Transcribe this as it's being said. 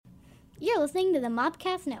You're listening to the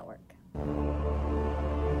Mobcast Network.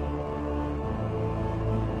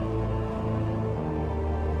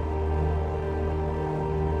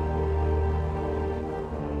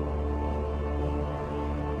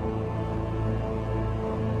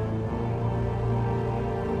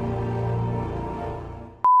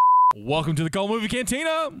 Welcome to the Cult Movie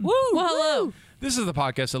Cantina. Woo! Well, hello. This is the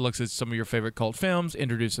podcast that looks at some of your favorite cult films,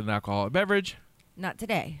 introduces an alcoholic beverage, Not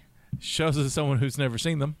today. shows us someone who's never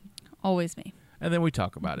seen them, Always me. and then we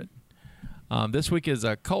talk about it. This week is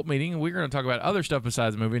a cult meeting. We're going to talk about other stuff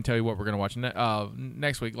besides the movie and tell you what we're going to watch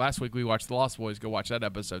next week. Last week we watched The Lost Boys. Go watch that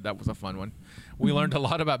episode. That was a fun one. We learned a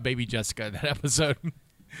lot about baby Jessica in that episode.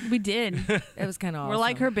 We did. It was kind of awesome. We're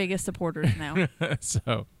like her biggest supporters now.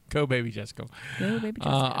 So, go baby Jessica. Go, baby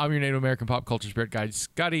Jessica. I'm your Native American pop culture spirit guide,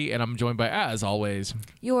 Scotty, and I'm joined by, as always,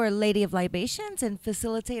 Your lady of libations and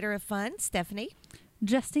facilitator of fun, Stephanie.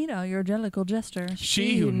 Justina, your jellicle jester.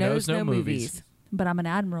 she who knows no movies. But I'm an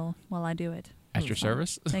admiral while I do it. At your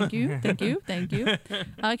service. Thank you. Thank you. Thank you.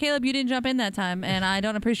 Caleb, you didn't jump in that time, and I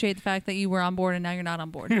don't appreciate the fact that you were on board and now you're not on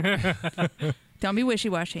board. Don't be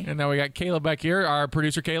wishy-washy. And now we got Caleb back here, our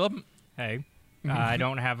producer Caleb. Hey, I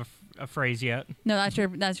don't have a phrase yet. No, that's your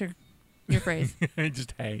phrase.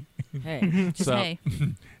 Just hey. Hey. Just Sup? hey.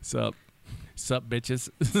 Sup, bitches.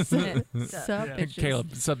 Sup, bitches.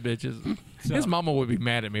 Caleb, sup, bitches. Sup. His mama would be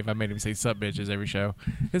mad at me if I made him say sup, bitches every show.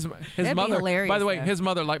 His That'd be mother, hilarious, by the way, though. his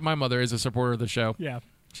mother, like my mother, is a supporter of the show. Yeah.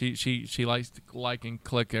 She likes to like and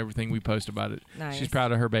click everything we post about it. Nice. She's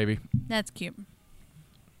proud of her baby. That's cute.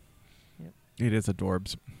 It is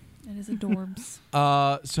adorbs. It is adorbs.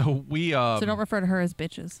 So we So don't refer to her as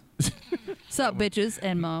bitches. Sup, bitches,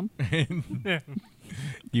 and mom.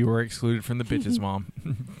 You were excluded from the bitches, mom.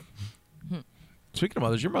 Speaking of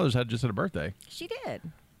mothers, your mother's just had a birthday. She did.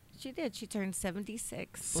 She did. She turned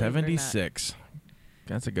 76. 76.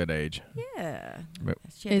 That's a good age. Yeah. But-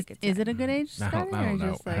 She had a Is good it time. a good age, I Scotty? don't Or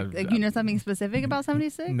know. just like you know something specific about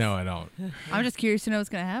 76? No, I don't. I'm just curious to know what's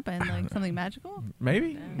going to happen. Like something magical?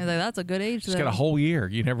 Maybe. I was like, that's a good age. She's though. got a whole year.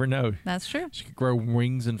 You never know. That's true. She could grow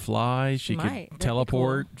wings and fly. She Might. That'd could be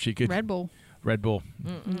teleport. She could. Red Bull. Red Bull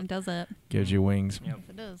It does that. gives you wings. Yep. Yes,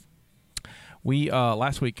 it does. We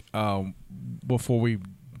last week before we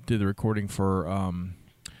did the recording for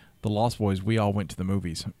the Lost Boys, we all went to the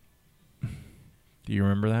movies. Do you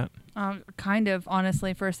remember that? Kind of,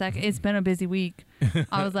 honestly, for a second. It's been a busy week.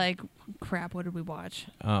 I was like, crap, what did we watch?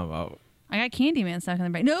 I got Candyman stuck in the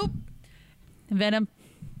brain. Nope. Venom.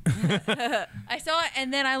 I saw it,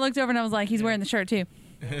 and then I looked over and I was like, he's wearing the shirt too.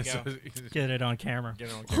 Get it on camera.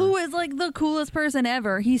 Who is like the coolest person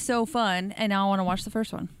ever? He's so fun, and now I want to watch the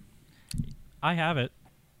first one. I have it.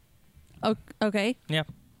 Oh, okay. Yeah.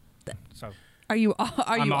 So Are you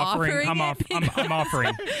I'm offering? I'm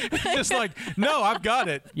offering. Just like, no, I've got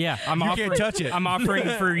it. Yeah, I'm You offering. can't touch it. I'm offering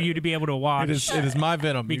for you to be able to watch It is my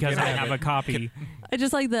Venom You because can't I have a it. copy. I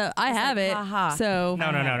just like I have like, it. haha. So No.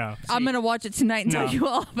 I'm gonna watch it tonight and No. tell you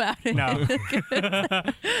all about it. No.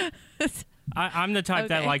 I'm the type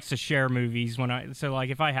that Okay. likes to share movies so like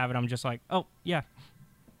if I have it, I'm just like, oh yeah.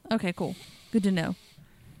 Okay, cool. Good to know.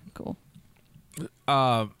 Cool.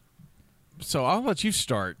 So I'll let you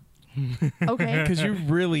start Okay. because you're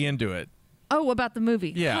really into it. Oh, about the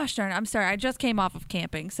movie. Yeah. Gosh darn it. I'm sorry. I just came off of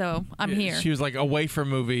camping, so I'm here. She was like away from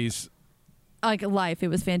movies. Like life. It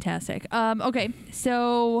was fantastic. Okay.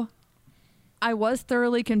 So I was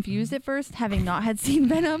thoroughly confused at first, having not had seen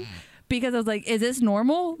Venom, because I was like, is this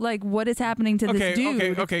normal? Like, what is happening to this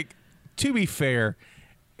dude? Okay. To be fair,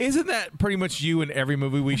 isn't that pretty much you in every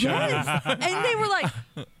movie we show? Yes. And they were like,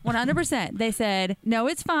 100%. They said, no,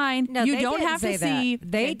 it's fine. No, you they don't didn't have to say that. see.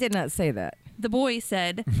 They did not say that. The boys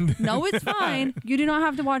said, no, it's fine. You do not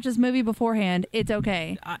have to watch this movie beforehand. It's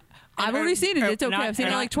okay. I've already seen it. It's okay. I've seen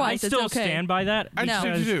it like twice. I still it's okay. stand by that. I No.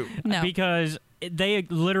 just do. No. Because they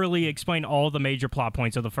literally explain all the major plot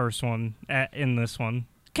points of the first one in this one.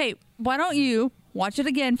 Okay, why don't you watch it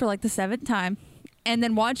again for like the 7th time and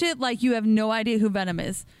then watch it like you have no idea who Venom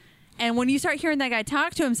is. And when you start hearing that guy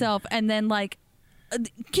talk to himself and then like,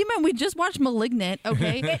 keep in mind, we just watched Malignant,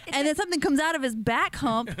 okay? And then something comes out of his back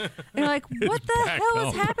hump. And you're like, what the hell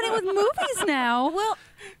is happening with movies now? Well,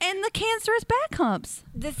 and the cancerous back humps.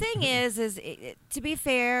 The thing is to be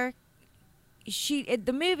fair,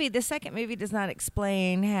 the second movie does not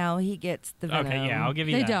explain how he gets the venom. Okay, yeah, I'll give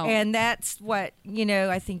you They that. don't. And that's what,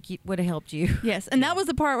 I think would have helped you. Yes, and that was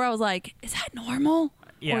the part where I was like, is that normal?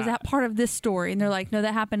 Yeah. Or is that part of this story? And they're like, no,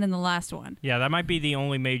 that happened in the last one. Yeah, that might be the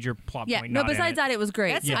only major plot Yeah, point. no, not in besides it. that, it was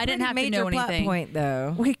great. That's I didn't have to major know plot anything. point,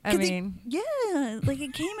 though. Wait, I 'cause mean, yeah, like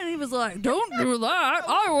it came and he was like, don't do that.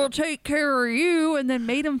 I will take care of you. And then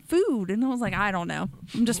made him food. And I was like, I don't know.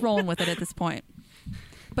 I'm just rolling with it at this point.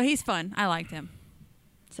 But he's fun. I liked him.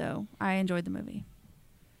 So I enjoyed the movie.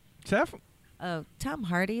 Steph? oh, Tom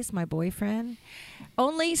Hardy's my boyfriend.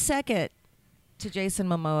 Only second to Jason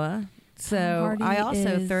Momoa. So Hardy I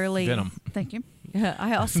also is- thoroughly. Venom. Thank you.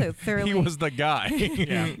 I also thoroughly. He was the guy.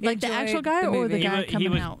 Yeah. Like the enjoyed actual guy the or the movie. guy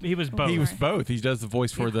coming out? He was both. He was both. He does the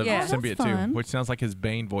voice for the Yeah. Oh, symbiote that's fun. too, which sounds like his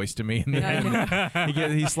Bane voice to me. And I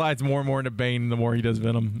then he slides more and more into Bane the more he does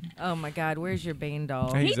Venom. Oh my God, where's your Bane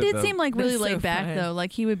doll? Hey, He He's at did the- seem like really That's so laid back fun. though.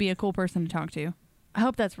 Like he would be a cool person to talk to. I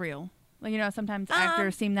hope that's real. Like sometimes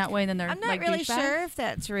actors seem that way, and then they're I'm not like really douchebags. sure if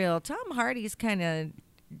that's real. Tom Hardy's kind of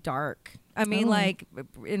dark. I mean, Oh. like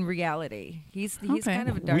in reality, he's Okay. kind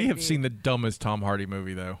of a dark. We have dude. seen the dumbest Tom Hardy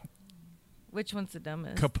movie though. Which one's the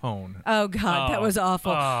dumbest? Capone. Oh God, that Oh. was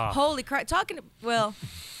awful. Oh. Holy crap!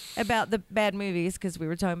 About the bad movies because we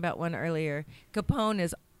were talking about one earlier. Capone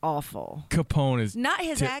is awful. Capone is Not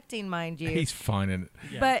his Ti- acting, mind you, he's fine in it.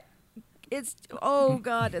 Yeah. but it's oh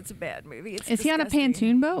God, it's a bad movie. It's Is he on a disgusting.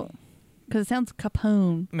 pontoon boat? Because it sounds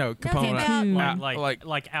Capone. No, it's Capone. about-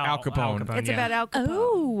 like Al Capone. It's yeah. about Al Capone.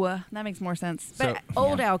 Oh, that makes more sense. But So-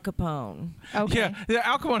 old Al Capone. Okay. Yeah,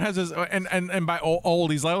 Al Capone has his, and by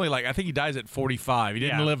old, he's only like, I think he dies at 45. He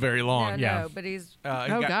didn't Yeah. live very long. Yeah. No, but he's He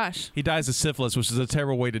Gosh. He dies of syphilis, which is a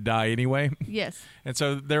terrible way to die anyway. Yes. And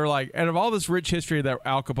so they're like, out of all this rich history that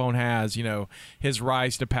Al Capone has, his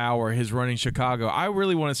rise to power, his running Chicago, I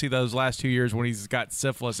really want to see those last 2 years when he's got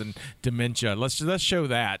syphilis and dementia. Let's show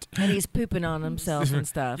that. and he's pooping on himself and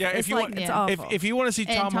stuff. Yeah, it's if you like want- it's Yeah. awful. If you want to see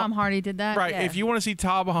And Tom Hardy did that. Right. Yeah. If you want to see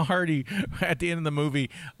Tom Hardy at the end of the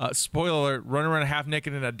movie, spoiler alert, running around half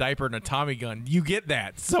naked in a diaper and a Tommy gun, you get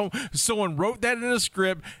that. So someone wrote that in a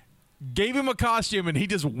script, gave him a costume, and he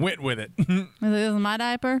just went with it. This is my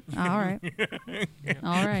diaper. All right.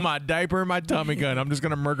 All right. My diaper and my Tommy gun. I'm just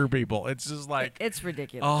gonna murder people. It's just like, it's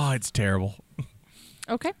ridiculous. oh, it's terrible.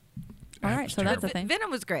 Okay. All right. So that's the thing.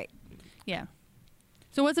 Venom was great. Yeah.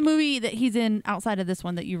 So what's a movie that he's in outside of this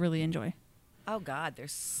one that you really enjoy? Oh God,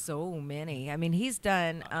 there's so many. I mean, he's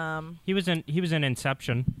done. He was in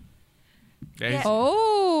Inception. Yeah.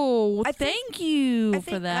 Oh, I think- thank you I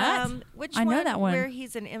for think, that. which I one? know that one. Where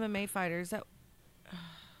he's an MMA fighter. Is that?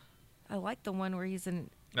 I like the one where he's in.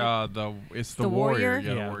 It's the The warrior. Warrior?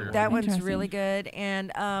 Yeah, Yeah. the warrior. That one's Interesting. really good.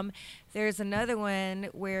 And there's another one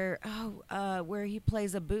where where he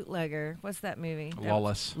plays a bootlegger. What's that movie?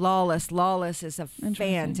 Lawless. Lawless. Lawless is a Interesting.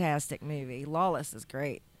 fantastic movie. Lawless is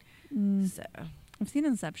great. So I've seen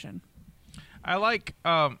Inception. I like.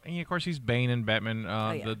 And of course, he's Bane in Batman.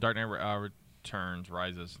 yeah. The Dark Knight Returns,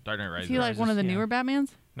 Rises. Dark Knight Rises. Is he like one of the yeah. newer Batmans?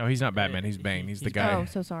 No, he's not Batman. He's Bane. He's the He's guy. Oh,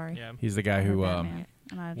 so sorry. Yeah. He's the guy who Batman.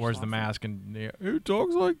 And I just wears the lost it. mask and who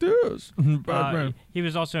talks like this. Batman. He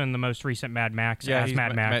was also in the most recent Mad Max Yeah, as he's Mad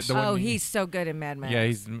Ma- Max. the one- oh, he's so good in Mad Max. Yeah,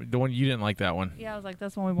 he's the one you didn't like that one. Yeah, I was like,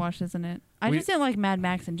 that's one we watched, isn't it? I We- just didn't like Mad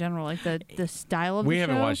Max in general, like the style of We the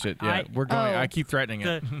haven't show. watched it yet. I- We're going. Oh. I keep threatening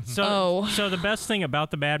it. So the best thing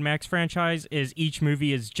about the Mad Max franchise is each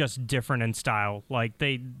movie is just different in style. Like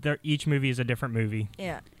each movie is a different movie.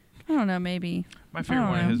 Yeah. I don't know, maybe. My favorite I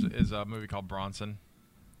one don't is a movie called Bronson.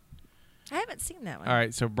 I haven't seen that one. All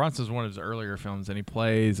right, so Bronson's one of his earlier films, and he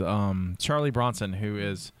plays Charlie Bronson, who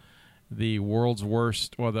is the world's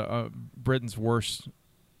worst, Britain's worst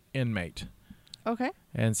inmate. Okay.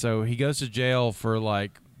 And so he goes to jail for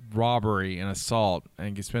like robbery and assault,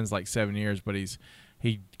 and he spends like 7 years. But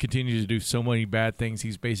he continues to do so many bad things.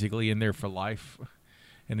 He's basically in there for life,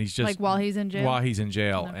 and he's just Like while he's in jail? While he's in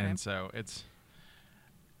jail, Okay. and so it's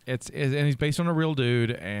and he's based on a real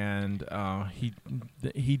dude, and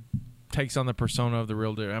he takes on the persona of the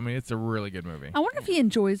real dude. I mean, it's a really good movie. I wonder if he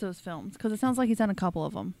enjoys those films because it sounds like he's done a couple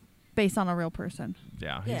of them based on a real person.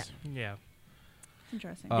 Yeah, Yeah. Yeah.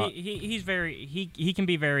 Interesting. He's very he can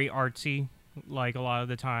be very artsy like a lot of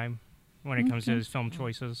the time when it comes to Okay. his film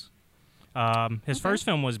choices. His first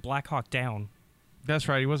film was Black Hawk Down, That's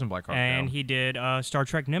right. He was in Black Hawk and Down. he did Star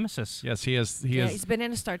Trek Nemesis. Yes, he is. He Yeah, is. he's been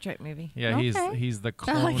in a Star Trek movie. Yeah, Okay. he's the I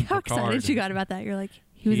clone. like how Picard. excited you got about that. You're like,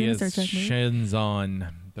 he was in a Star is Trek movie. Shinzon,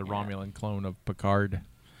 the Yeah. Romulan clone of Picard,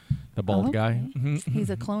 the bald guy. Okay. He's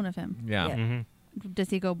a clone of him. Yeah. Yeah. Mm-hmm. Does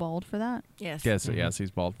he go bald for that? Yes. Yes,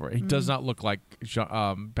 he's bald for it. He does not look like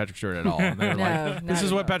Patrick Stewart at all. And they were No, like, not this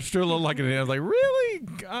is at what all. Patrick Stewart looked like. And I was like, really?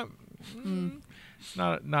 It's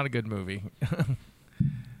not a good movie.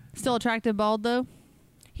 Still attractive bald though?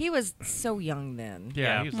 He was so young then. Yeah,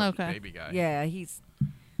 Yeah. he was like Okay. a baby guy. Yeah, he's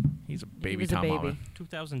He's a baby was a Tom baby. Holland.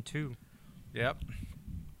 2002. Yep.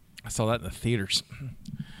 I saw that in the theaters.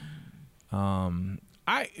 Venom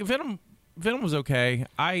was okay.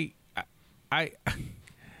 I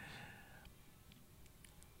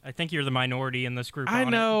think you're the minority in this group. I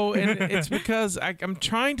on know, it. and it's because I'm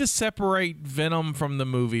trying to separate Venom from the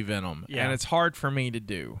movie Venom, and it's hard for me to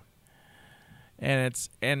do. And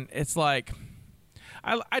it's like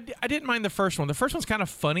I didn't mind the first one. The first one's kind of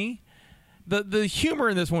funny. The humor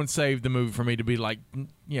in this one saved the movie for me to be like,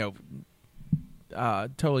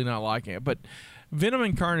 totally not liking it. But Venom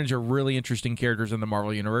and Carnage are really interesting characters in the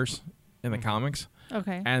Marvel universe, in the comics.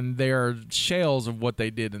 Okay. And they are shells of what they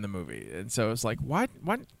did in the movie. And so it's like, why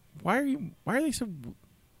are they so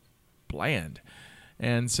bland?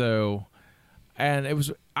 And so,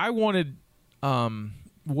 I wanted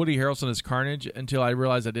Woody Harrelson as Carnage until I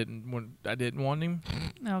realized I didn't want him.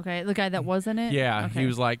 Okay, the guy that was in it. Yeah, Okay. he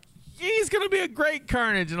was like, he's gonna be a great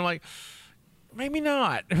Carnage, and I'm like, maybe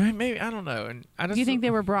not. Maybe I don't know. And I just, Do you think they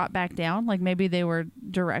were brought back down? Like maybe they were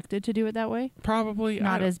directed to do it that way? probably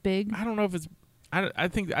Not as big. I don't know if it's. I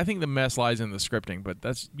think the mess lies in the scripting, but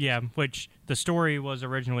that's Yeah, which the story was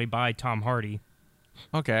originally by Tom Hardy.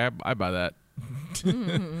 okay. I buy that.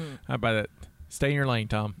 I buy that. Stay in your lane,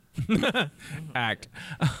 Tom. Act.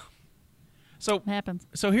 So It happens.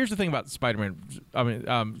 So here's the thing about Spider-Man. I mean,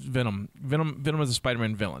 Venom. Venom is a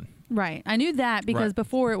Spider-Man villain. Right. I knew that because Right.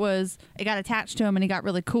 before it got attached to him and he got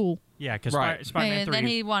really cool. Yeah, because Right. Spider-Man And 3. then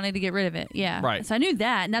he wanted to get rid of it. Yeah. Right. So I knew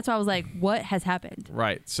that, and that's why I was like, what has happened?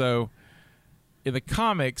 Right. So in the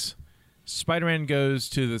comics, Spider-Man goes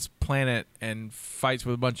to this planet and fights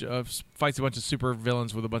a bunch of super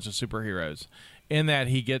villains with a bunch of superheroes. In that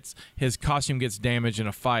his costume gets damaged in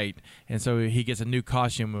a fight, and so he gets a new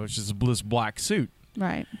costume, which is this black suit.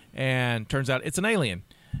 Right. And turns out it's an alien.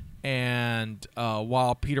 And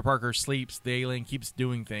while Peter Parker sleeps, the alien keeps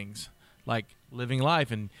doing things like living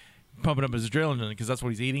life and pumping up his adrenaline because that's what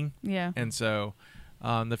he's eating. Yeah. And so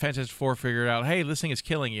the Fantastic Four figured out, hey, this thing is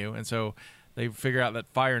killing you. And so they figure out that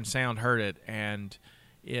fire and sound hurt it. And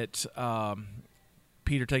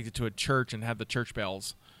Peter takes it to a church and had the church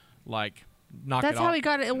bells knock That's it off. how he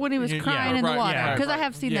got it when he was Yeah, crying in the right, water. yeah, Because I right,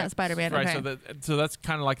 have seen yeah. that Spider-Man. Right, Okay. so that's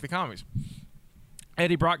kind of like the comics.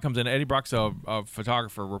 Eddie Brock comes in. Eddie Brock's a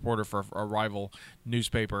photographer, reporter for a rival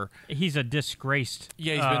newspaper. He's a disgraced.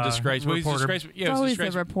 Yeah, he's been disgraced. Well, he's reporter. disgraced. Yeah, It's he was always the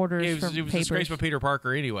disgraced. reporters He was from disgraced papers. with Peter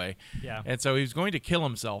Parker anyway. Yeah. And so he was going to kill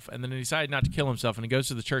himself, and then he decided not to kill himself, and he goes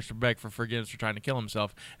to the church to beg for forgiveness for trying to kill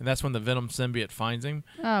himself, and that's when the Venom symbiote finds him.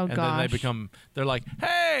 Oh, and gosh. then they're like,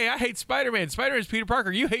 hey, I hate Spider-Man. Spider-Man's Peter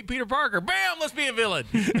Parker. You hate Peter Parker. Bam, let's be a villain.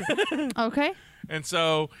 Okay. And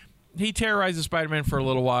so he terrorizes Spider-Man for a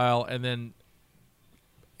little while, and then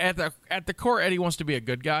at the core, Eddie wants to be a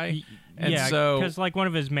good guy. And yeah, so because like one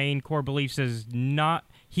of his main core beliefs is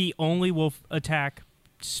he only will attack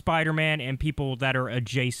Spider-Man and people that are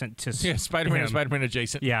adjacent to yeah, Spider-Man him. and Spider-Man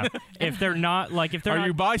adjacent. Yeah, if they're not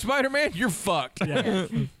you by Spider-Man? You're fucked. Yeah.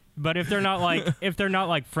 But if they're not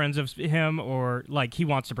like friends of him or like he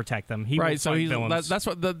wants to protect them, he will Right, so fight villains. that's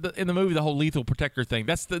what in the movie, the whole Lethal Protector thing.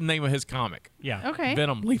 That's the name of his comic. Yeah. Okay.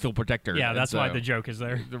 Venom, Lethal Protector. Yeah, And that's why so- the joke is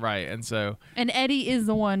there. Right, and so And Eddie is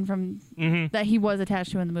the one from that he was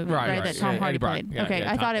attached to in the movie, Right, right? right. That Tom Yeah, Hardy Eddie Brock. played. Yeah, Okay, yeah, I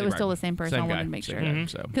Tom- thought it Eddie was still Brock. the same person. Same I wanted guy, to make same sure. guy, Mhm.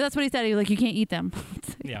 so. Because that's what he said. He was like, you can't eat them.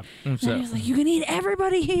 Yeah. And So- he was like, you can eat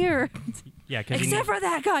everybody here. Yeah, because Except for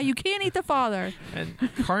that guy. You can't eat the father. And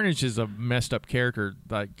Carnage is a messed up character.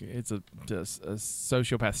 Like it's a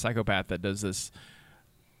sociopath, psychopath that does this.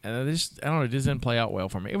 And I don't know. It just didn't play out well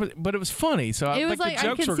for me. But it was funny. So It was the like, I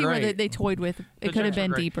jokes could were see great. where they toyed with. The It could have jokes were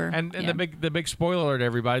been great. deeper. And Yeah. the big spoiler to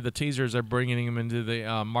everybody, the teasers are bringing him into the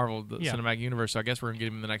Marvel Yeah. Cinematic Universe. So I guess we're gonna get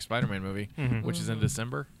him in the next Spider-Man movie, which is in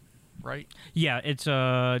December, right? Yeah, it's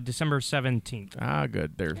December 17th. Ah,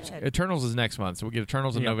 good. Eternals is next month, so we get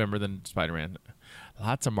Eternals in Yep. November, then Spider-Man.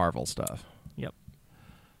 Lots of Marvel stuff. Yep.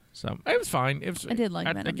 So it was fine. I did like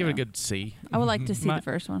I'd Venom, give it a though. good C. I would like to see My- the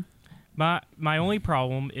first one. My only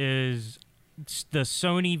problem is the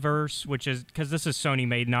Sony verse, which is because this is Sony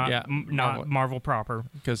made, not Yeah, not Marvel proper.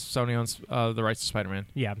 Because Sony owns the rights to Spider-Man,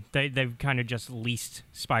 Yeah, they've kind of just leased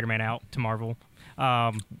Spider-Man out to Marvel.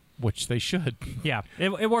 which they should. Yeah,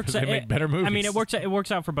 it works. 'Cause they make better movies. I mean, it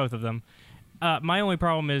works out for both of them. My only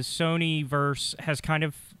problem is Sony verse has kind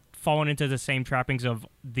of fallen into the same trappings of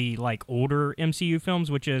the like older MCU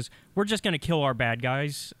films, which is we're just going to kill our bad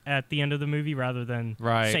guys at the end of the movie rather than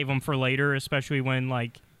Right. save them for later, especially when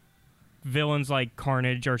like villains like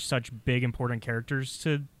Carnage are such big important characters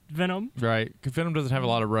to Venom. Right. 'Cause Venom doesn't have a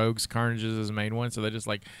lot of rogues. Carnage is his main one, so they just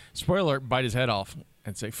like, spoiler alert, bite his head off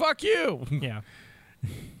and say, fuck you. Yeah.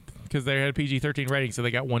 because they had PG-13 rating, so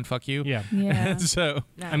they got one fuck you. Yeah. Yeah. So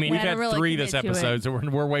I mean, we've Yeah, had really 3 this commit to it. episode, so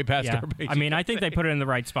we're way past yeah. our PG. I mean, I think they put it in the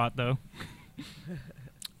right spot though.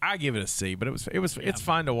 I give it a C, but it's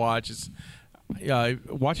fine to watch. It's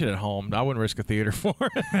watch it at home. I wouldn't risk a theater for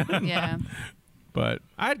it. Yeah. But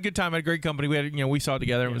I had a good time. I had great company. We had we saw it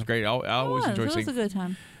together. It was great. I always enjoy It was seeing. a good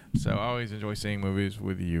time. So I always enjoy seeing movies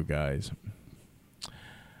with you guys.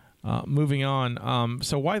 Moving on.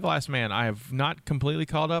 So Why the Last Man? I have not completely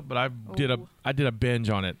caught up, but I did a binge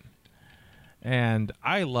on it, and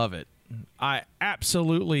I love it. I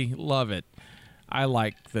absolutely love it. I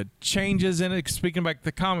like the changes in it. Speaking about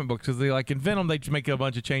the comic books, because they like in Venom, they make a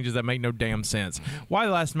bunch of changes that make no damn sense. Why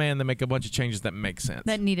the Last Man? They make a bunch of changes that make sense.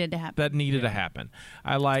 That needed to happen. That needed to happen.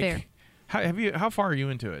 I like. Fair. How far are you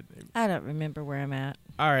into it? I don't remember where I'm at.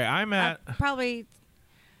 All right, I'm at. Probably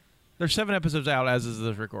There's 7 episodes out as is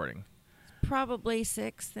this recording.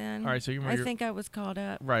 6 then. All right, so I think I was caught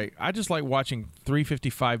up. Right. I just like watching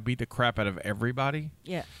 355 beat the crap out of everybody.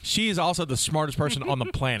 Yeah. She is also the smartest person on the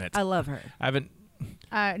planet. I love her. I haven't.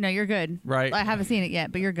 No, you're good. Right. I haven't seen it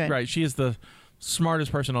yet, but you're good. Right. She is the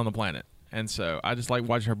smartest person on the planet. And so I just like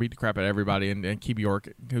watching her beat the crap out of everybody, and Key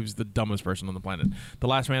Bjork, who's the dumbest person on the planet. The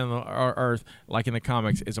last man on the earth, like in the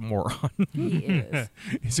comics, is a moron. He is.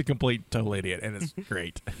 He's a complete total idiot, and it's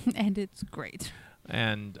great. And it's great.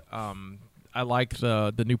 And I like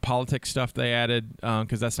the new politics stuff they added,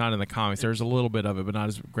 because that's not in the comics. There's a little bit of it, but not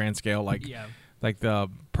as grand scale. Like the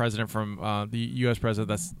president from the U.S. president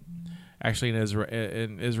that's actually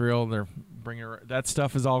in Israel, and they're bringing her, that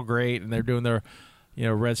stuff is all great, and they're doing their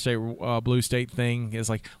red state blue state thing. Is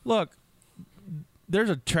like, look, there's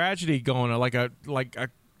a tragedy going on,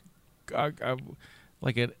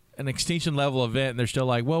 an extinction level event, and they're still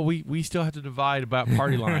like, well, we still have to divide about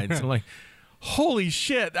party lines. And I'm like, holy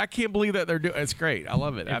shit, I can't believe that they're doing. It's great. I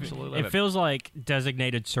love it. Absolutely love it feels like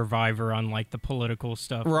Designated Survivor on like the political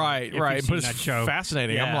stuff. Right. But it's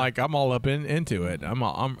fascinating. Yeah. I'm all up into it.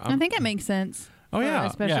 I think it makes sense. Oh yeah,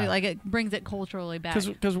 especially like it brings it culturally back.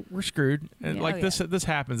 Because we're screwed, and this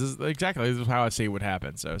happens. This is how I see it would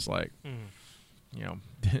happen. So it's like,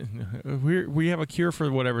 we have a cure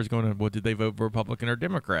for whatever's going on. Well, did they vote Republican or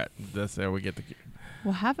Democrat? That's how we get the.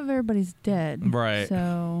 Well, half of everybody's dead, right?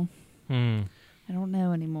 So I don't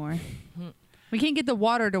know anymore. We can't get the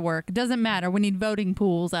water to work. It doesn't matter. We need voting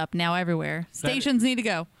pools up now everywhere. Stations need to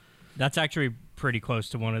go. That's actually pretty close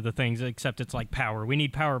to one of the things, except it's like power. We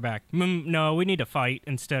need power back. No, we need to fight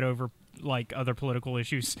instead over like other political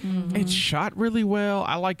issues. Mm-hmm. It's shot really well.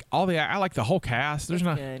 I like the whole cast. There's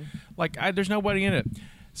there's nobody in it.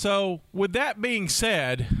 So with that being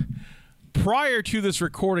said, prior to this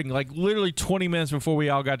recording, like literally 20 minutes before we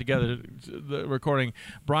all got together, the recording,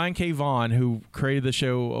 Brian K. Vaughan, who created the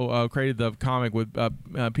show, created the comic with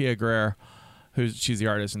Pia Guerrero, she's the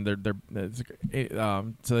artist, and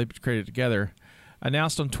so they created it together,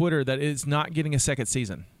 announced on Twitter that it's not getting a second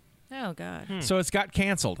season. Oh, God. So it's got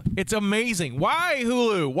canceled. It's amazing. Why,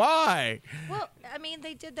 Hulu? Why? Well, I mean,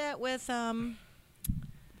 they did that with the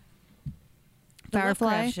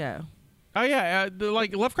Firefly Lovecraft show. Oh, yeah.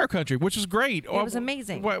 Like Lovecraft Country, which was great. It was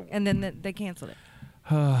amazing. And then they canceled it.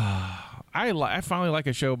 I finally like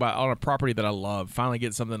a show on a property that I love. Finally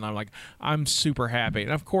get something I'm like, I'm super happy.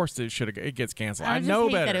 And of course it gets canceled. I know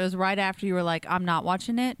better. That it was right after you were like, I'm not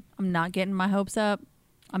watching it. I'm not getting my hopes up.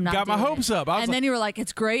 I'm not got my hopes up. And then you were like,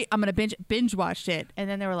 it's great. I'm gonna binge watched it. And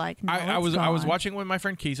then they were like, no, I was watching with my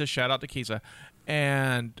friend Kisa. Shout out to Kisa.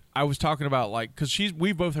 And I was talking about like, because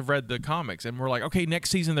we both have read the comics, and we're like, okay,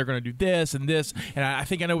 next season they're going to do this and this, and I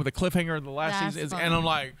think I know what the cliffhanger of the last season is, and I'm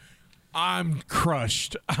like, I'm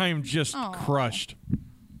crushed. I'm just crushed.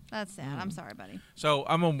 That's sad. I'm sorry, buddy. So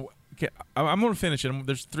I'm gonna finish it.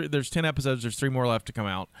 There's 10 episodes. There's 3 more left to come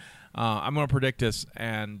out. I'm gonna predict this,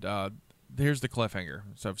 and here's the cliffhanger.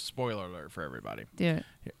 So spoiler alert for everybody. Do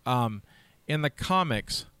it. In the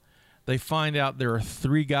comics, they find out there are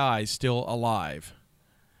 3 guys still alive,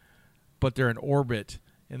 but they're in orbit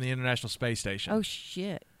in the International Space Station. Oh,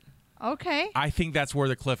 shit. Okay. I think that's where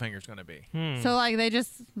the cliffhanger is going to be. So like they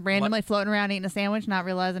just randomly floating around eating a sandwich, not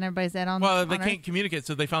realizing everybody's dead on. Well, they on can't Earth? communicate,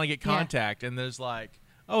 so they finally get contact, and there's like,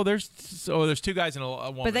 there's 2 guys and a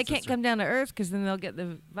woman. But they can't come down to Earth because then they'll get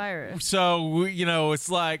the virus. So it's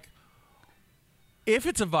like, if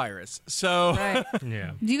it's a virus, so Right.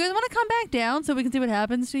 Yeah. Do you guys want to come back down so we can see what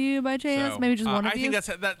happens to you by chance? So, Maybe just one of I you. think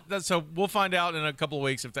that's so. We'll find out in a couple of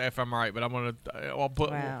weeks if I'm right. But I'm gonna we'll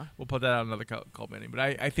put that out in another cult meeting. But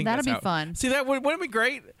I think That'll that's be fun. See that wouldn't it be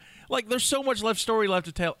great? Like, there's so much story left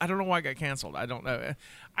to tell. I don't know why it got canceled. I don't know.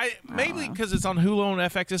 Maybe because it's on Hulu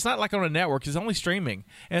and FX. It's not like on a network. It's only streaming,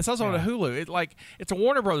 and it's also on a Hulu. It's a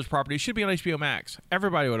Warner Brothers property. It should be on HBO Max.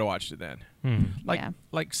 Everybody would have watched it then.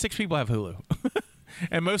 Like 6 people have Hulu.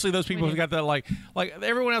 And mostly those people who got that, like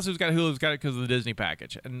everyone else who's got Hulu's got it because of the Disney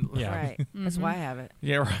package. And Right. That's why I have it.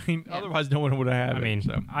 yeah, right. Otherwise, no one would have had it. I mean,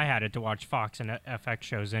 so. I had it to watch Fox and FX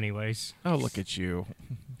shows anyways. Oh, look at you.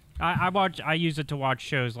 I use it to watch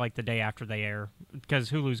shows like the day after they air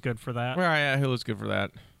because Hulu's good for that. Right, yeah, Hulu's good for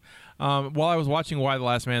that. While I was watching Why the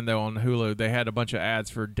Last Man, though, on Hulu, they had a bunch of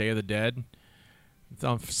ads for Day of the Dead. It's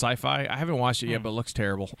on Sci-Fi. I haven't watched it yet, but it looks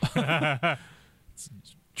terrible. It's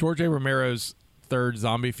George A. Romero's third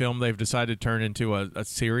zombie film they've decided to turn into a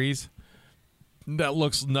series that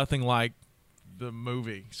looks nothing like the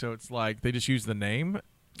movie. So it's like they just use the name.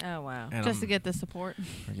 Oh, wow. And Just to get the support.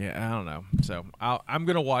 Yeah, I don't know. So I'm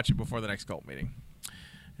going to watch it before the next cult meeting.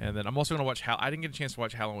 And then I'm also going to watch I didn't get a chance to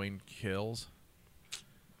watch Halloween Kills.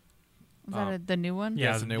 Was that the new one?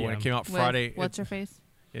 Yeah, it's a new one. It came out Friday. With what's her face?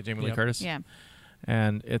 Yeah, Jamie Lee Curtis. Yeah.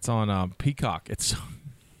 And it's on Peacock. It's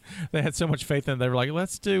they had so much faith in it. They were like,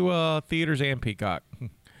 let's do theaters and Peacock.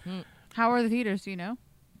 How are the theaters? Do you know?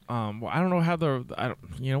 Well, I don't know how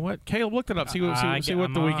you know what? Caleb, looked it up. See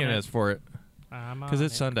what the weekend is for it. Because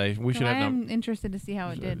it's Sunday. We should have I'm interested to see how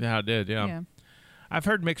it did. How it did, yeah. I've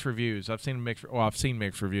heard mixed reviews. I've seen mixed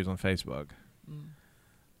reviews on Facebook.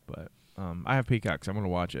 But I have Peacock, so I'm going to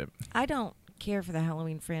watch it. I don't care for the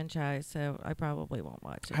Halloween franchise, so I probably won't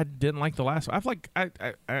watch it. I didn't like the last one. I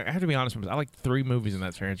have to be honest with you. I like 3 movies in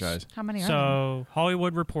that franchise. How many are So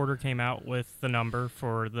Hollywood Reporter came out with the number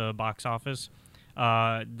for the box office.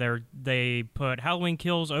 They put Halloween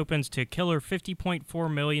Kills opens to killer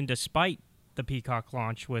 $50.4 million despite the Peacock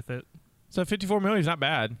launch with it. So 54 million is not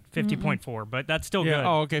bad. 50.4, but that's still Yeah. good.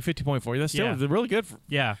 Oh, okay. 50.4. That's still really good.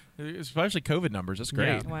 Yeah. Especially COVID numbers. That's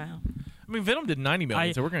great. Yeah. Wow. I mean, Venom did 90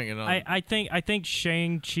 million, so we're going to get another. I think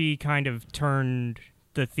Shang-Chi kind of turned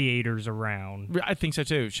the theaters around. I think so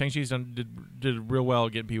too. Shang-Chi's did real well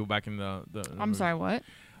getting people back in the I'm movie. sorry, what?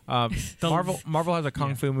 Marvel has a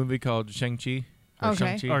kung fu movie called Shang-Chi.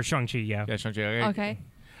 Okay. Or Shang-Chi, yeah. Yeah, Shang-Chi. Okay.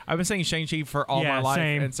 I've been saying Shang-Chi for all my life,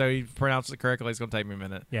 same. and so he pronounced it correctly. It's going to take me a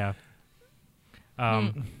minute. Yeah.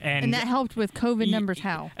 And that helped with COVID numbers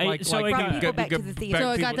how? Brought people back to the theater.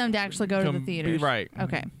 So it got them to actually go to the theaters. Right.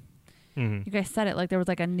 Okay. Mhm. You guys said it like there was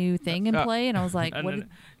like a new thing in play, and I was like, what?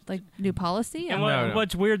 Like new policy? And No.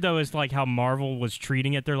 what's weird, though, is like how Marvel was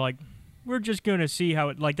treating it. They're like, we're just going to see how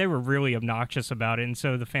it... Like, they were really obnoxious about it, and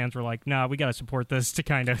so the fans were like, nah, we got to support this to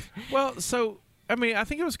kind of... Well, so, I mean, I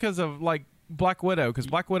think it was because of, like, Black Widow, because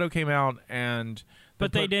Black Widow came out and...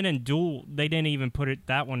 But they didn't even put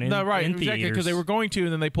that one in No, right, in exactly, theaters. because they were going to,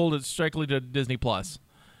 and then they pulled it strictly to Disney Plus.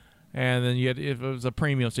 And then if it was a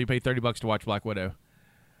premium, so you paid $30 to watch Black Widow.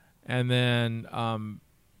 And then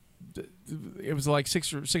it was like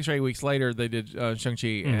 6 or 8 weeks later they did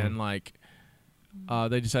Shang-Chi, and like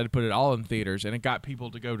they decided to put it all in theaters, and it got people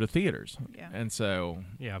to go to theaters. Yeah. And so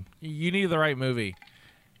Yeah. you needed the right movie,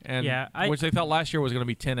 and which they thought last year was going to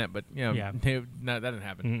be Tenet, but no, that didn't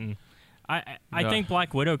happen. Mm-mm. I think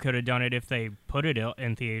Black Widow could have done it if they put it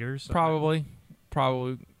in theaters. Probably.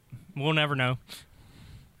 We'll never know.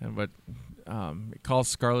 But it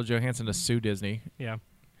caused Scarlett Johansson to sue Disney. Yeah.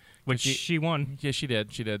 Which she won. Yeah, she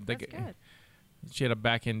did. That's good. She had a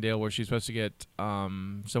back-end deal where she's supposed to get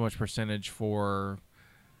so much percentage for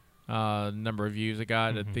number of views it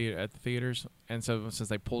got at the theaters. And so since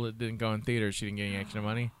they pulled it, didn't go in theaters, she didn't get any extra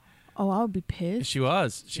money. Oh, I would be pissed. She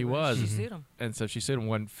was. She sued him. And so she sued him,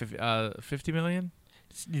 won $50 million?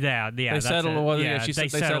 Yeah. They settled. They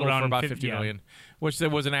settled for about $50 million, which there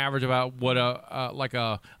was an average about what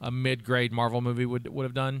a mid-grade Marvel movie would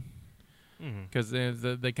have done. Because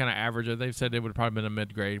they kind of average it. They've said it would have probably been a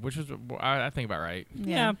mid-grade, which was I think about right.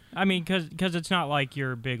 Yeah. I mean, because it's not like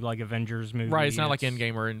your big like Avengers movie. Right. It's not like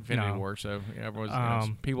Endgame or Infinity War. So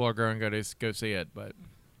everyone's people are going to go see it. But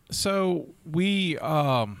so we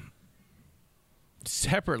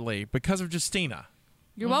separately, because of Justina.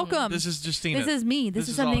 You're welcome. This is Justina. This is me. This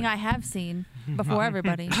is something I have seen before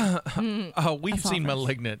everybody. We've seen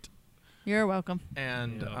Malignant. You're welcome.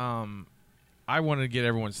 And I wanted to get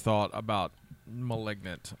everyone's thought about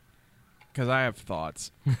Malignant because I have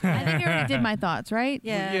thoughts. I think you already did my thoughts, right?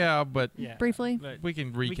 Yeah. Yeah, but Briefly. we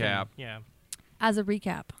can recap. As a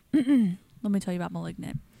recap, let me tell you about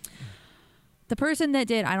Malignant. The person that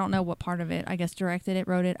did, I don't know what part of it, I guess directed it,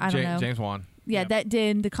 wrote it, I don't know. James Wan. Yeah, that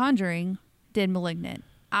did The Conjuring, did Malignant.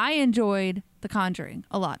 I enjoyed The Conjuring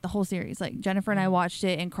a lot, the whole series. Like Jennifer and I watched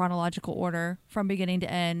it in chronological order from beginning to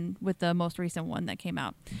end with the most recent one that came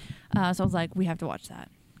out. So I was like, we have to watch that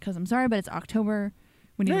because I'm sorry, but it's October.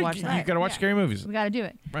 We need to watch that. You got to watch scary movies, We got to do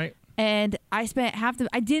it. right? And I spent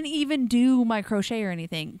I didn't even do my crochet or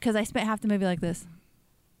anything because I spent half the movie like this.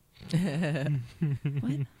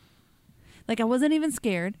 What? Like, I wasn't even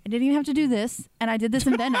scared. I didn't even have to do this. And I did this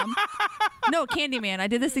in Venom. No, Candyman. I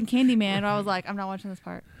did this in Candyman. I was like, I'm not watching this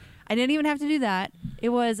part. I didn't even have to do that. It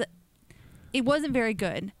wasn't very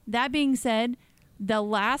good. That being said, the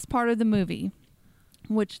last part of the movie,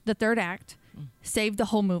 which the third act, saved the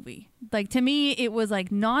whole movie. Like, to me, it was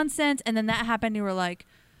like nonsense. And then that happened. And you were like,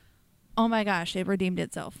 oh my gosh, it redeemed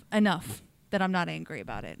itself enough that I'm not angry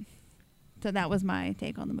about it. So that was my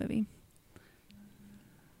take on the movie.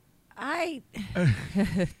 I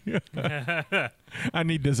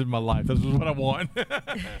need this in my life. This is what I want.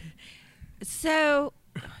 So,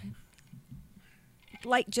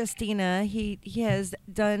 like Justina, he has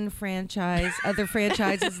done other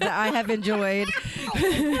franchises that I have enjoyed.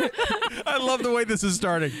 I love the way this is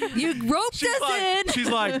starting. You roped us in. She's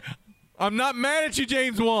like, I'm not mad at you,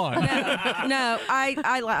 James Wan. No,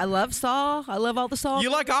 I love Saw. I love all the Saw.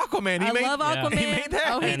 You like Aquaman. I love Aquaman. He made that.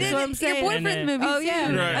 Oh, he And did. That's what I'm Your saying. boyfriend's movies. Oh yeah,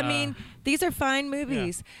 too. Right. I mean, these are fine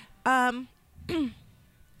movies. I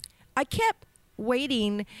kept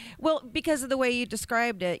waiting. Well, because of the way you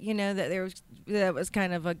described it, that was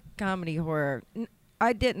kind of a comedy horror.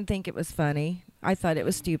 I didn't think it was funny. I thought it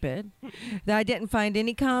was stupid. That I didn't find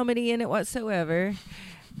any comedy in it whatsoever.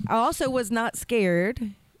 I also was not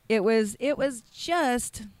scared. It was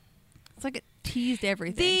just It's like it teased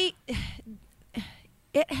everything.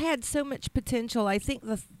 It had so much potential. I think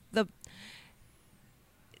the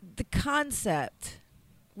concept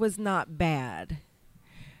was not bad.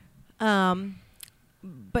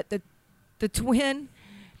 But the twin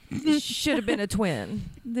should have been a twin.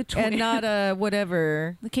 The twin. And not a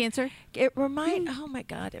whatever. The cancer. Oh my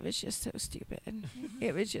God, it was just so stupid.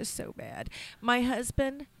 It was just so bad. My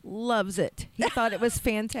husband loves it. He thought it was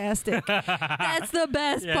fantastic. That's the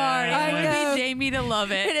best Yeah. part. I It would know. be Jamie to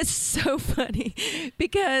love And it. it's so funny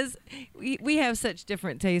because we have such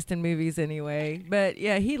different taste in movies anyway. But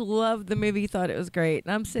yeah, he loved the movie. He thought it was great.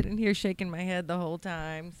 And I'm sitting here shaking my head the whole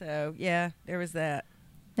time. So yeah, there was that.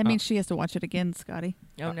 That means she has to watch it again, Scotty.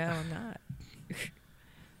 Oh no, I'm not.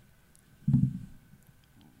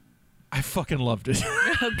 I fucking loved it.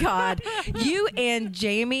 Oh God, you and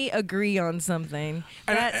Jamie agree on something.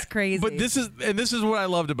 That's crazy. But this is what I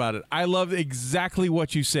loved about it. I loved exactly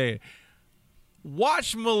what you say.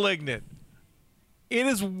 Watch Malignant. It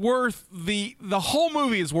is worth the whole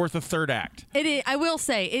movie is worth a third act. It is, I will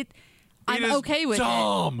say it. I'm is okay with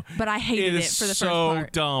dumb. it, but I hated it is for the so first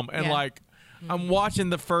part. dumb. And Yeah. like I'm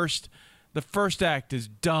watching the first act is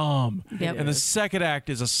dumb. Yep. And the second act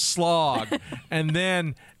is a slog. and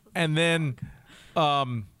then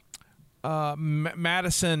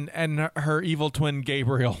Madison and her evil twin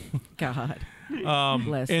Gabriel God.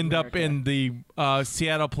 Bless end up America. in the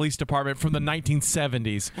Seattle Police Department from the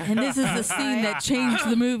 1970s. And this is the scene that changed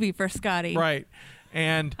the movie for Scotty. Right.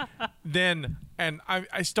 And then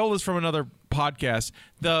I stole this from another podcast.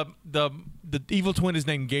 The evil twin is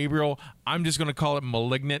named Gabriel. I'm just going to call it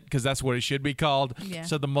Malignant because that's what it should be called. Yeah.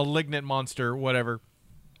 So the Malignant monster, whatever.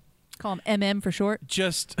 Call him MM for short.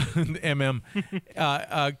 Just MM.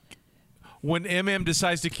 When MM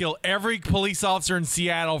decides to kill every police officer in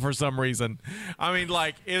Seattle for some reason. I mean,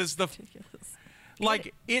 like, it is the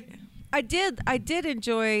like it. I did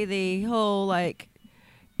enjoy the whole like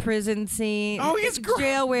prison scene. Oh, it's great.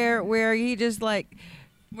 Jail where he just like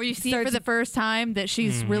Where you see it starts- for the first time that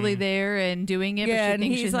she's really there and doing it, but she and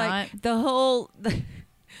thinks he's she's like not. the whole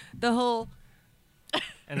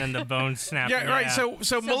And then the bone snapping. Yeah, right. So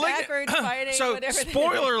Malignant. backwards fighting, So whatever.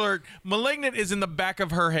 spoiler alert: Malignant is in the back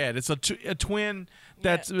of her head. It's a twin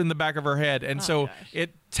that's in the back of her head, and so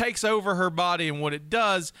it takes over her body. And what it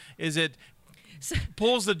does is it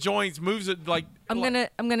pulls the joints, moves it like. I'm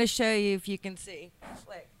gonna show you if you can see.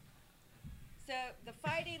 Like, so the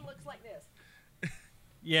fighting looks like this.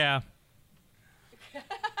 Yeah.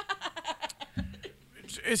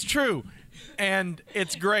 It's true, and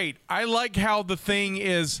it's great. I like how the thing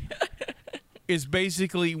is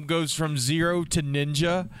basically goes from 0 to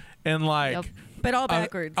ninja, and like. Yep. But all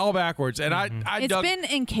backwards. all backwards, and I It's dug. been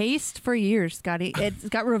encased for years, Scotty. It's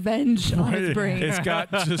got revenge on its brain. It's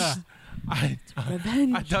got just. I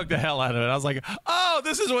dug the hell out of it. I was like, "Oh,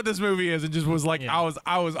 this is what this movie is," and just was like, Yeah.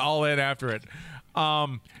 I was all in after it. But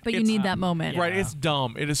you it's- need that moment. Right, Yeah. it's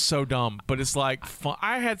dumb. It is so dumb, but it's like fun.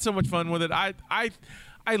 I had so much fun with it. I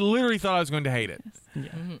I literally thought I was going to hate it. Yeah.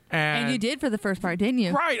 And you did for the first part, didn't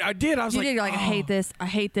you? Right, I did. I was You like, did. You're like, I hate this. I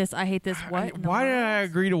hate this. I hate this. What? in the why did I world?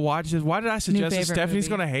 agree to watch this? Why did I suggest that favorite Stephanie's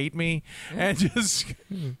movie. going to hate me? And just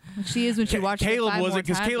She is when she watched it Caleb 5 wasn't more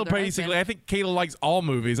because times Caleb with her basically, husband. I think Caleb likes all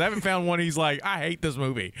movies. I haven't found one he's like, I hate this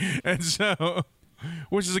movie, and so,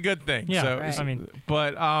 which is a good thing. Yeah, so, right. I mean,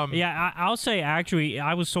 but Yeah, I'll say actually,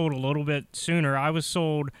 I was sold a little bit sooner. I was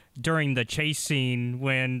sold during the chase scene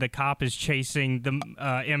when the cop is chasing the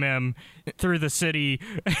MM through the city,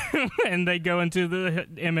 and they go into the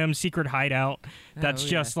MM secret hideout. That's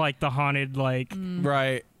just like the haunted, like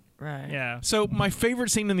right. Right. yeah. So my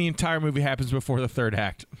favorite scene in the entire movie happens before the third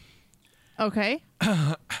act. Okay.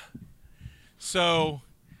 So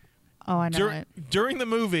Oh, I know it. during the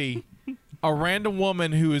movie, a random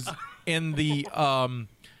woman who is in the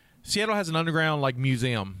Seattle has an underground like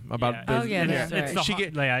museum about Yeah. the, Oh, yeah, It's, that's it's right. the she ha- get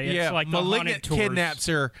it's like the haunted Malignant tours. kidnaps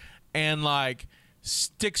her and like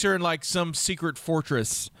sticks her in like some secret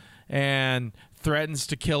fortress and threatens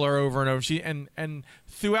to kill her over and over. She and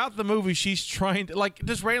throughout the movie she's trying to like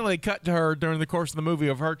just randomly cut to her during the course of the movie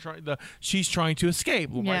of her she's trying to escape,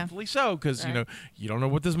 Yeah. rightfully so, because Right. you don't know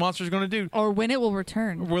what this monster's going to do. Or when it will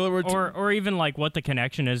return. Will it return? or even like what the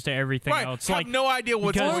connection is to everything Right, else. have Like no idea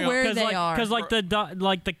what's because, going Or where on. they are. Because like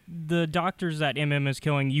the doctors that MM is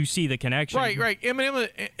killing, you see the connection. Right.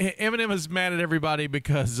 Eminem is mad at everybody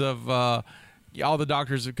because of all the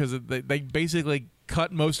doctors because they basically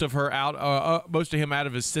cut most of her out, most of him out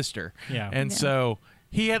of his sister. Yeah. And Yeah. so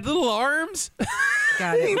he had little arms.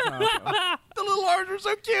 God, it was awful. The little arms were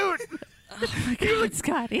so cute. God,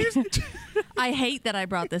 Scotty. I hate that I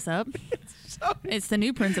brought this up. It's the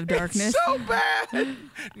new Prince of Darkness. So bad.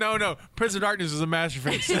 No. Prince of Darkness is a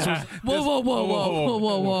masterpiece. This was,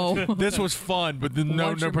 Whoa. this was fun, but no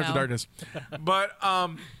Watch your Prince of mouth. Darkness. But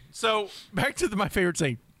so back to my favorite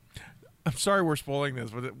scene. I'm sorry we're spoiling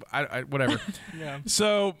this, but whatever. Yeah.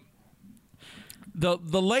 So the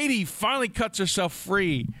lady finally cuts herself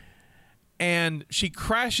free, and she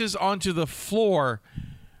crashes onto the floor,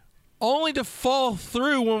 only to fall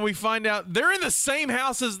through when we find out they're in the same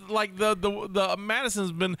house as like the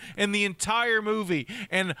Madison's been in the entire movie.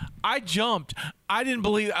 And I jumped. I didn't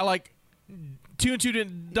believe. I like. Two and two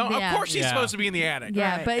didn't. Don't, Yeah. Of course, she's Yeah. supposed to be in the attic.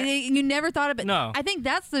 Yeah, Right. but you never thought of it. No. I think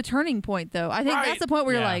that's the turning point, though. I think Right. that's the point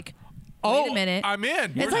where you're Yeah. like, wait a minute. I'm in.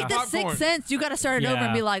 It's Where's like the popcorn? Sixth Sense. You got to start it over and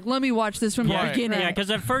Yeah. be like, let me watch this from the Right. beginning. Yeah, because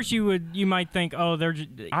at first you might think, oh,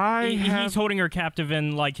 he's holding her captive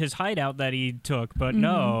in like his hideout that he took, but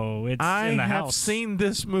no, it's I in the have house. seen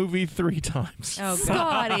this movie 3 times. Oh,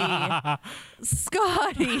 God.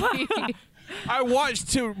 Scotty. I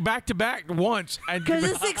watched 2 back to back once. Because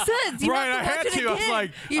it's Sixth Sense. You Right, have to I watch had it to. I was again.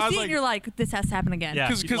 like- you I was see it like- and you're like, this has to happen again. Yeah,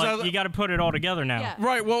 'Cause like, you got to put it all together now. Yeah.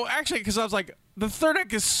 Right. Well, actually, because I was like, the third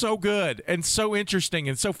act is so good and so interesting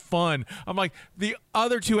and so fun. I'm like, the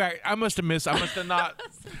other 2 acts, I must have missed. I must have not.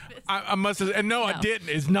 I must have. And no, I No. didn't.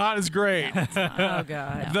 It's not as great. Oh,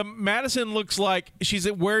 God. The Madison looks like she's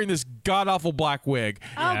wearing this god awful black wig.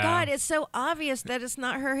 Oh Yeah. God, it's so obvious that it's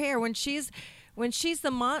not her hair. When she's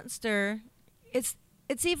the monster, it's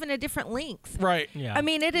even a different length. Right. Yeah. I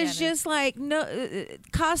mean, it Yeah, is it is. just like no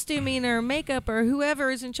costuming or makeup or whoever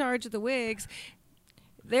is in charge of the wigs.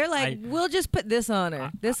 They're like, we'll just put this on her.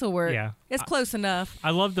 This will work. yeah. It's close enough.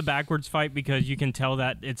 I love the backwards fight because you can tell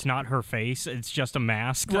that it's not her face; it's just a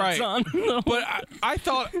mask that's Right. on. But I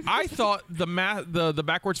thought the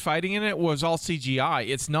backwards fighting in it was all CGI.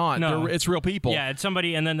 It's not. No. It's real people. Yeah, it's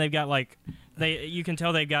somebody, and then they've got like you can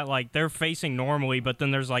tell they've got like they're facing normally, but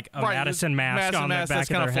then there's like a Right, Madison mask on the back that's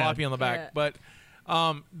of kind their of head. floppy on the back. Yeah. But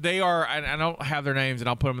they are. I don't have their names, and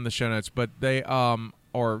I'll put them in the show notes. But they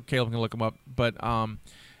or Caleb can look them up. But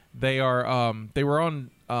they are. They were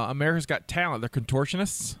on America's Got Talent. They're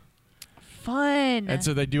contortionists, Fun. and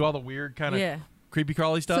so they do all the weird kind of Yeah. creepy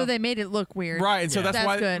crawly stuff. So they made it look weird. right, and so Yeah. that's That's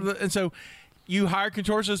why. good. And so you hire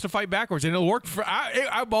contortionists to fight backwards, and it'll work.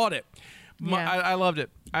 I bought it. Yeah. I loved it.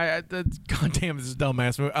 God damn, this is a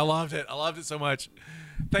dumbass movie. I loved it. I loved it so much.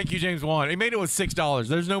 Thank you, James Wan. He made it with $6.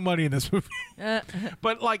 There's no money in this movie.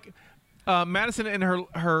 But like Madison and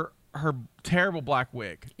her terrible black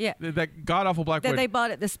wig. Yeah. That god awful black That wig. they bought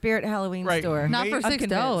at the Spirit Halloween Right. store. Not for I'm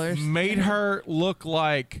 $6. made her look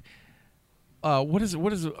like what is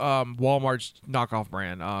Walmart's knockoff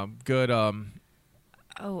brand? Good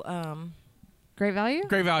Great value?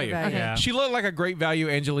 Great Value. Great Value. Yeah. She looked like a Great Value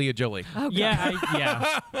Angelina Jolie. Oh, God.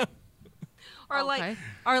 Yeah. Or Okay.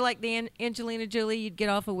 like the Angelina Jolie you'd get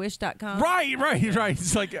off of Wish.com. Right.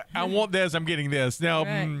 It's like I want this, I'm getting this. Now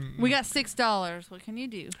Right. mm, We got $6. What can you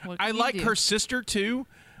do? What I can you like do? her sister too.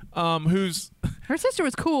 who's Her sister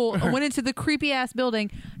was cool. Went into the creepy ass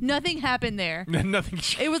building. Nothing happened there. nothing.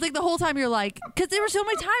 It was like the whole time you're like, because there were so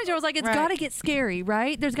many times where I was like, it's Right. got to get scary,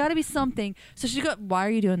 right? There's got to be something. So she goes, why are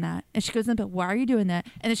you doing that? And she goes, but why are you doing that?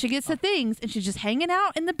 And then she gets the things, and she's just hanging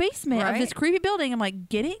out in the basement of this Right. creepy building. I'm like,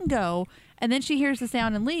 get it and go. And then she hears the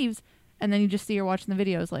sound and leaves, and then you just see her watching the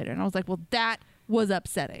videos later. And I was like, well, that was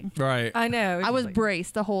upsetting. Right. I know. I was like,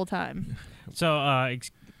 braced the whole time. So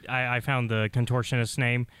I found the contortionist's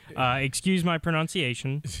name. Excuse my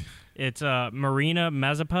pronunciation. It's Marina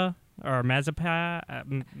Mazepa or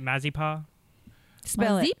Mazepa.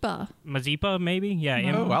 spell it. Mazepa. Mazepa, maybe?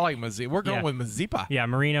 Yeah. Oh, I like Mazepa. We're going Yeah. with Mazepa. Yeah,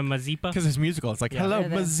 Marina Mazepa. Because it's musical. It's like, Yeah. hello, Yeah,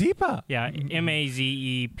 that- Mazepa. Yeah,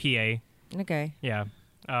 Mazepa. Okay. Yeah.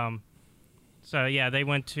 So yeah, they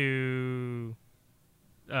went to.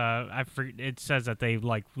 It says that they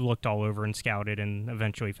like looked all over and scouted and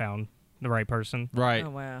eventually found the right person. Right.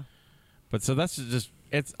 Oh wow. But so that's just,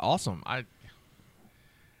 it's awesome. My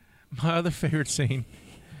other favorite scene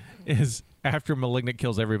is after Malignant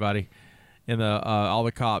kills everybody in the all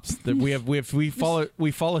the cops. That we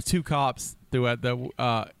follow two cops throughout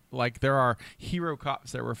the like there are hero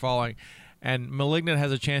cops that we're following, and Malignant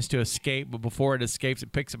has a chance to escape, but before it escapes,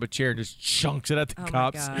 it picks up a chair and just chunks it at the Oh my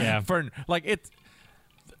cops. God. Yeah. For like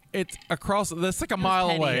it's across. That's like a mile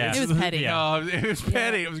petty. away. Yeah. It was petty. Yeah. It was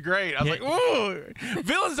petty. It was great. I was like, "Ooh,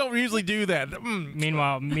 villains don't usually do that."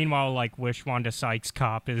 Meanwhile, like Wish Wanda Sykes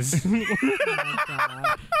cop is. Oh,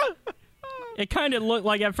 God. It kind of looked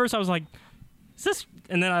like at first I was like, "Is this?"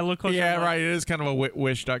 And then I look closer. Yeah, I'm like, right. It is kind of a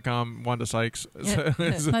wish.com Wanda Sykes.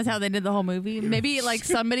 That's how they did the whole movie. Maybe like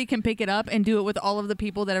somebody can pick it up and do it with all of the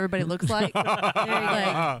people that everybody looks like. Like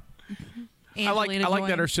I like Angelina that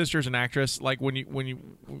Jolie. her sister's an actress. Like when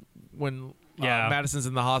Yeah. Madison's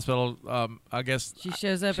in the hospital, I guess She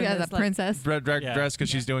shows up She in has a this, like, princess. dress Yeah. because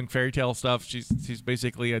she's doing fairy tale stuff. She's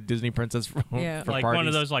basically a Disney princess for, Yeah. for like parties. one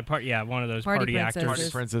of those Party party princesses. actors. party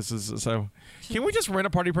princesses. So can we just rent a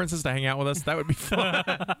party princess to hang out with us? That would be fun.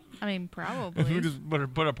 I mean, we probably. just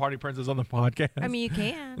put a party princess on the podcast. I mean, you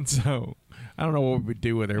can. and so I don't know what we would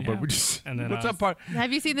do with her, Yeah. but we just And then, what's up,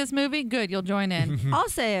 Have you seen this movie? Good, you'll join in.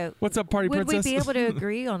 Also, what's up, party would princess? we be able to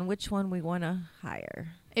agree on which one we want to hire?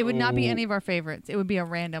 It would not be Oh. any of our favorites. It would be a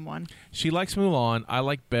random one. She likes Mulan. I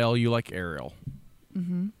like Belle. You like Ariel.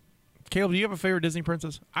 Mm-hmm. Caleb, do you have a favorite Disney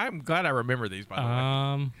princess? I'm glad I remember these, by the way.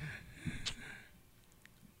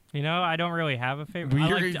 I don't really have a favorite.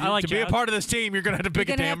 You're- I like to be a part of this team, you're going to have to pick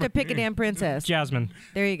You're a gonna have damn. to pick a damn princess. Jasmine.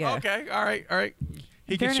 There you go. Okay, all right.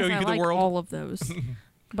 He In can fairness, show you I the like world. all of those.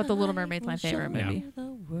 But The Little Mermaid's my favorite Yeah. movie. The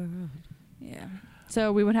world. Yeah.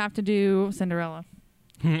 So we would have to do Cinderella.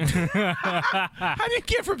 How do you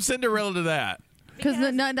get from Cinderella to that? Because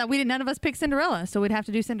none of us picked Cinderella, so we'd have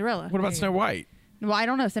to do Cinderella. What about Snow White? Well, I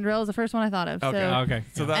don't know. Cinderella's the first one I thought of. Okay. So. Okay.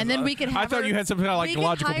 So that's, And then we could have I thought her- you had some kind of like we could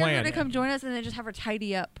logical hire her plan. to come join us and then just have her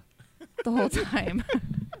tidy up the whole time.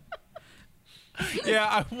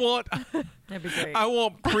 Yeah, That'd be great. I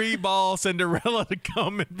want pre-ball Cinderella to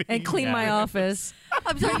come and be And clean my office.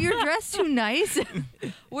 I'm sorry, you're dressed too nice.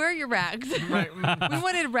 Where are your rags? Right. We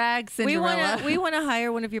wanted rags We Cinderella. want to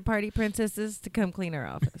hire one of your party princesses to come clean our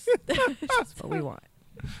office. That's what we want.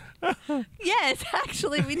 Yes,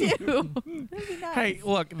 actually, we do. That'd be nice. Hey,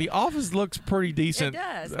 look, the office looks pretty decent. It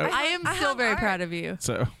does. I am I still have very art. proud of you.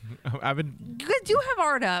 So I've been. You guys do have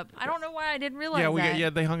art up. I don't know why I didn't realize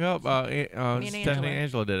that. They hung up. and Stephanie and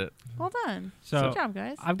Angela did it. Well done. So- Good job,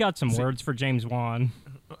 guys. I've got some See- words for James Wan.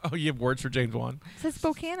 Oh, you have words for James Wan? It says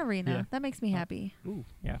Spokane Arena. Yeah. That makes me happy. Ooh,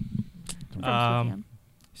 yeah. I'm from Um, Spokane.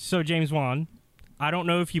 So James Wan, I don't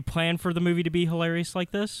know if you plan for the movie to be hilarious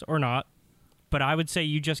like this or not, but I would say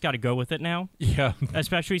you just got to go with it now, Yeah.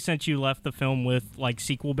 especially since you left the film with like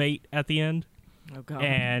sequel bait at the end, Oh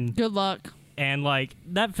God. Good luck. and like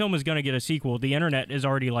that film is going to get a sequel. The internet is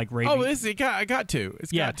already like raving. Oh, I got to.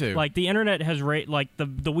 It's yeah, got to. like the internet has like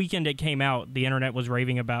the weekend it came out, the internet was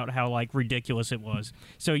raving about how like ridiculous it was.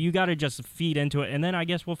 So you got to just feed into it, and then I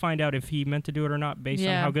guess we'll find out if he meant to do it or not based on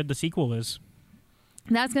Yeah. how good the sequel is.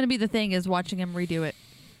 That's going to be the thing is watching him redo it.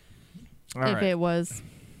 All if right. it was.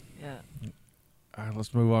 Yeah. All right,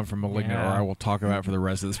 let's move on from Malignant, Yeah. or I will talk about it for the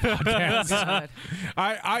rest of this podcast. God.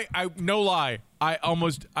 I no lie. I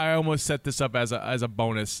almost set this up as a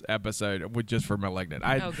bonus episode with just for Malignant.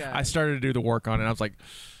 Oh, God. I started to do the work on it. And I was like,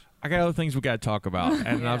 I got other things we got to talk about,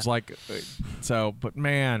 and I was like, but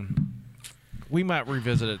man, we might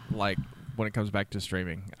revisit it like when it comes back to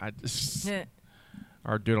streaming. I just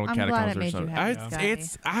or do it on I'm glad Catacombs it or made you something.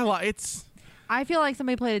 happy, It's I feel like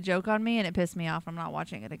somebody played a joke on me and it pissed me off. I'm not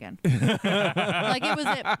watching it again. Like it was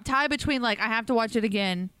a tie between like I have to watch it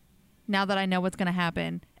again now that I know what's going to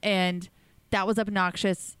happen, and that was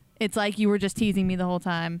obnoxious It's like you were just teasing me the whole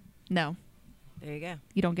time. No, There you go.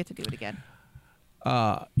 you don't get to do it again.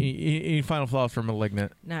 Any final thoughts for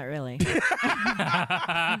Malignant? Not really.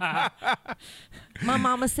 My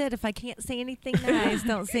mama said if I can't say anything nice,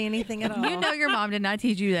 don't say anything at all. You know your mom did not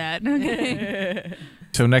teach you that. Okay.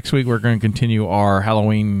 So next week we're going to continue our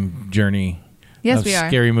Halloween journey Yes, of we are.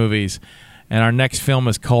 scary movies. And our next film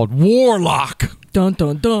is called Warlock Dun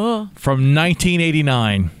dun dun. from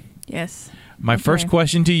 1989. Yes. My first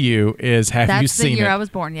question to you is, have That's you the seen year it? I was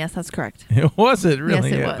born. Yes, that's correct. Was it really?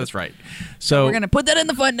 Yes, it Yeah, was. that's right. So We're going to put that in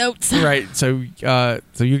the footnotes. right. So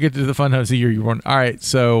so you get to the fun house the year you were born. All right.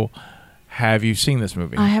 So have you seen this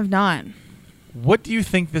movie? I have not. What do you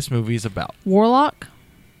think this movie is about? Warlock?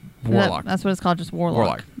 Warlock. That's what it's called, just Warlock.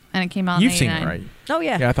 Warlock. And it came out You've in seen 89. it, right? Oh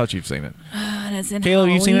yeah. Yeah, I thought you've seen it. And it's in Caleb,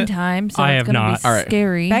 you seen Halloween it? time, so I it's have going to not. be All right.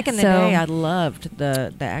 scary. Back in the So- day, I loved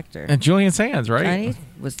the actor. And Julian Sands, right? Johnny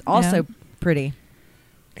was also pretty.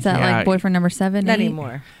 Is that Yeah, like boyfriend number 7? Not 8?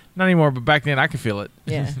 anymore. Not anymore, but back then I could feel it.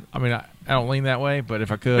 Yeah. I mean, I don't lean that way, but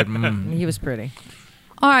if I could. He was pretty.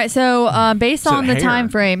 All right, so based So on the hair. time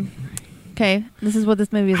frame, okay, this is what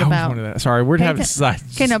this movie is I was about. wondering that. Sorry, we're Pay having atten-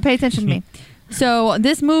 sides. Okay, no, pay attention to me. So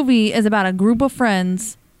this movie is about a group of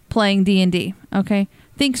friends playing D&D, okay?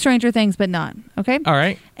 Think Stranger Things, but not, okay? All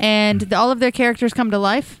right. And all of their characters come to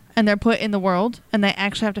life, and they're put in the world, and they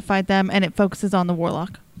actually have to fight them, and it focuses on the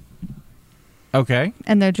Warlock Okay.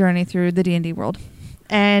 and their journey through the D&D world.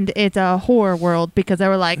 And it's a horror world because they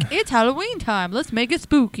were like, it's Halloween time. Let's make it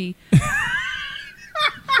spooky.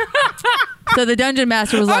 So the dungeon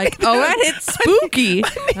master was like, oh, and it's spooky.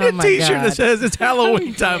 Oh my T-shirt god. that says it's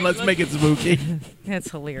Halloween time. Let's make it spooky.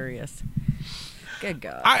 That's hilarious. Good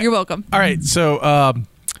God. You're welcome. All right. So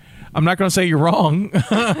I'm not going to say you're wrong.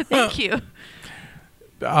 Thank you.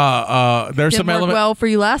 There's Didn't some work elements. well for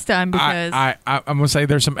you last time because I'm going to say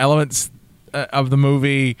there's some elements of the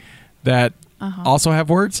movie that also have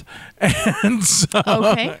words, and so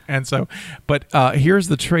Okay. and so. But here's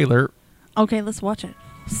the trailer. okay, let's watch it.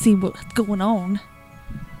 See what's going on.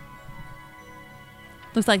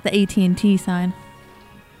 Looks like the AT&T sign.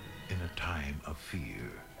 In a time of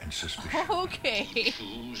fear and suspicion, Okay.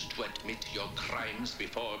 Choose to admit your crimes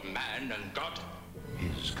before man and God.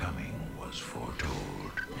 his coming was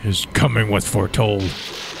foretold. His coming was foretold.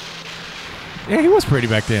 Yeah, he was pretty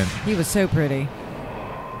back then. He was so pretty.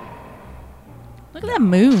 Look at that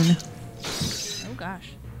moon. Oh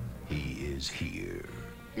gosh. He is here.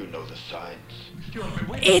 You know the signs.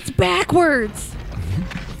 It's backwards.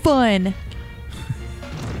 Fun.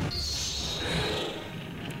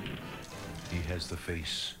 He has the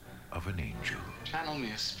face of an angel, Channel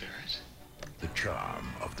me a spirit. the charm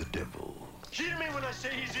of the devil. Hear me when I say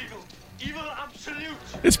he's evil. Evil absolute.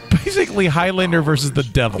 It's basically Highlander versus the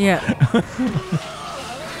devil. Yeah.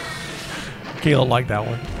 Kayla liked that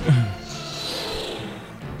one.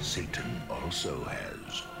 Satan also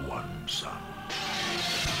has one son.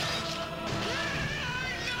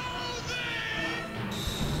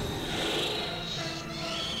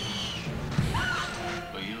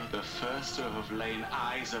 For you the first to have laid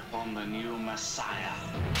eyes upon the new Messiah.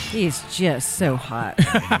 He's just so hot.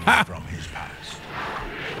 Enemies from his past.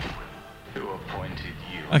 Who appointed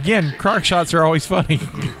you? Again, crock shots are always funny.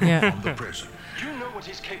 Yeah. From the present. Do you know what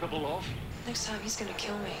he's capable of? Next time he's gonna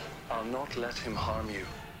kill me. I'll not let him harm you.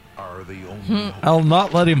 Are the only hope I'll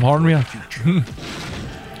not let him harm you. for the future.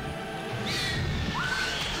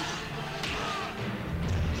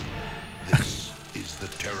 This is the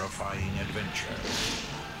terrifying adventure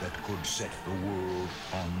that could set the world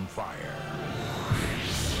on fire.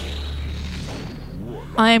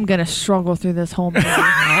 Warlock. I am gonna struggle through this whole movie.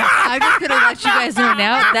 I'm just gonna let you guys know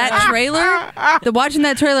now. That trailer, watching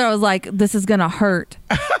that trailer, I was like, "This is gonna hurt.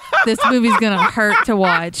 This movie's gonna hurt to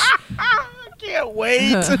watch." Can't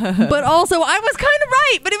wait. But also, I was kind of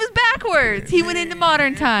right, but it was backwards. He went into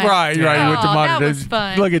modern times. Right. You went to Oh, modern that was days.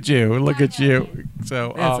 fun. Look at you. Look at you.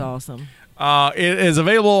 So That's awesome. It is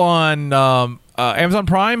available on Amazon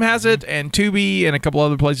Prime has it, and Tubi, and a couple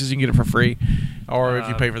other places you can get it for free, or if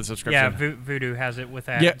you pay for the subscription. Yeah, Voodoo has it with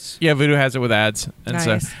Yeah, ads. yeah, Voodoo has it with ads, and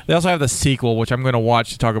so Nice. they also have the sequel, which I'm going to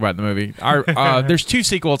watch to talk about in the movie. There's two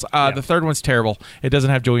sequels. The third one's terrible. It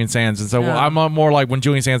doesn't have Julian Sands, and so Oh. I'm more like when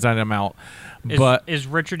Julian Sands died, I'm out. But Is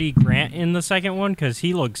Richard E. Grant in the second one? Because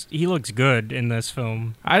he looks good in this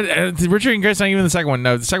film. Richard and Grant's not even in the second one.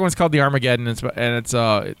 No, the second one's called The Armageddon, and it's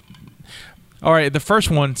all right. The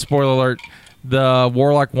first one, spoiler alert, the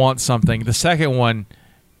Warlock wants something. The second one,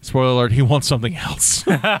 spoiler alert, he wants something else.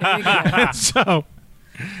 So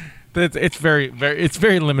it's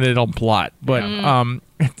very limited on plot, but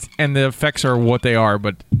and the effects are what they are.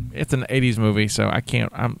 But it's an '80s movie, so I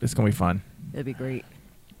can't. It's gonna be fun. That'd be great.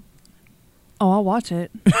 Oh, I'll watch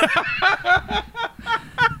it.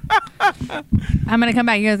 I'm going to come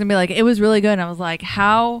back. You guys are going to be like, it was really good. And I was like,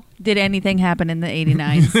 how did anything happen in the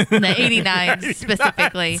 89s? In the 89s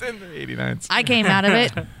specifically. In the 89s. I came out of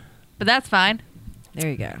it, but that's fine.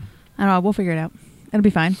 There you go. I don't know. We'll figure it out. It'll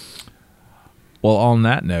be fine. Well, on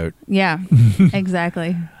that note. Yeah,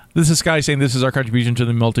 exactly. This is Scotty saying this is our contribution to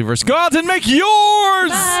the multiverse. Go out and make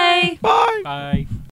yours! Bye. Bye. Bye.